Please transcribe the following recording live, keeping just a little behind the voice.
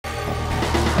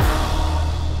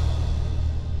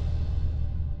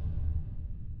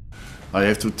I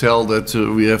have to tell that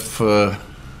we have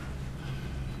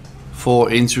 4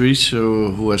 injuries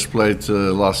who has played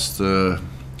last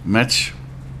match.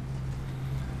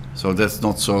 So that's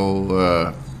not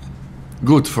so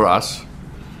good for us.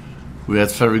 We had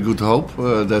very good hope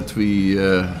that we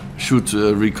should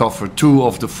recover 2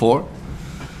 of the 4,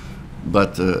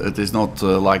 but it is not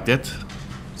like that.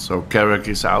 So Carrick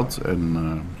is out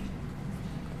and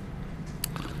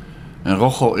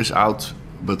Rojo is out,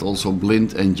 but also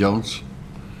Blind and Jones.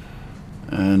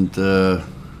 And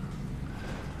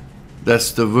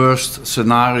that's the worst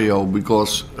scenario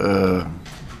because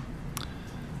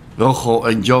Rojo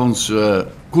and Jones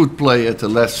could play at the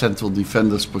left central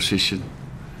defender's position.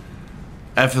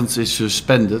 Evans is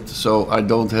suspended, so I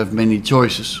don't have many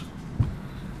choices.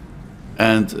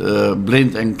 And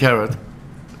Blind and Carrick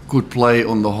could play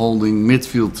on the holding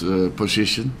midfield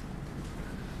position.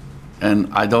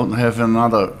 And I don't have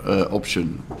another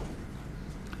option.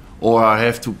 Or I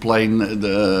have to play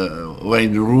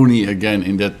Wayne Rooney again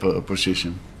in that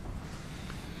position.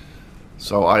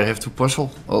 So I have to puzzle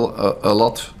a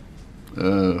lot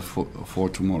for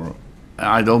tomorrow.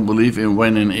 I don't believe in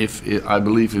when and if, I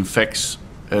believe in facts.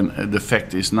 And the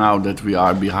fact is now that we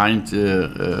are behind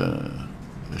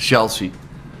Chelsea.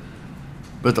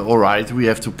 But all right, we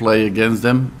have to play against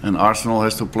them, and Arsenal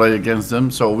has to play against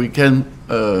them, so we can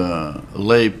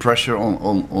lay pressure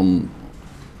on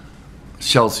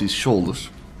Chelsea's shoulders.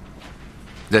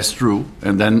 That's true,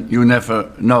 and then you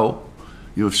never know.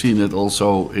 You've seen it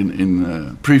also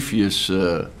in previous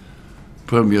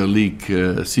Premier League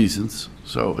seasons,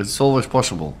 so it's always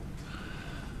possible.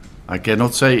 I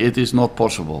cannot say it is not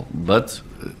possible, but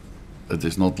it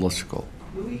is not logical.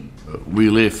 We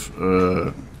live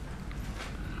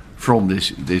from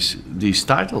these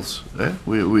titles.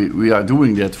 We are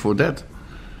doing that for that.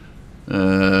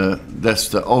 That's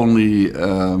the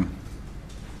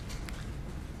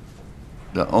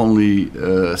only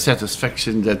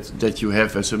satisfaction that you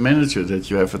have as a manager, that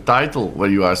you have a title.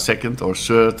 When you are second or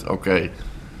third, okay,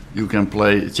 you can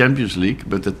play Champions League,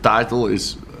 but the title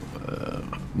is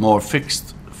more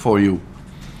fixed for you,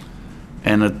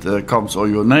 and it comes on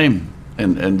your name.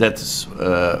 And that's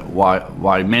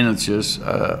why managers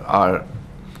are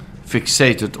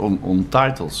fixated on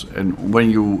titles. And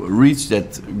when you reach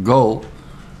that goal,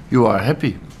 you are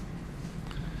happy.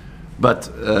 But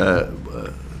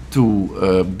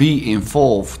to be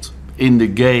involved in the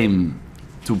game,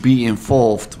 to be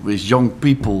involved with young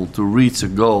people to reach a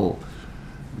goal,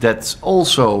 that's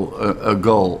also a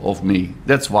goal of me.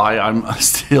 That's why I'm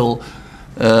still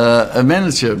a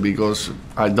manager, because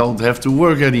I don't have to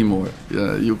work anymore.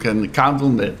 You can count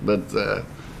on that. But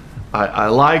I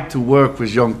like to work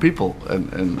with young people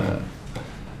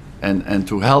and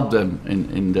to help them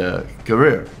in their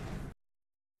career.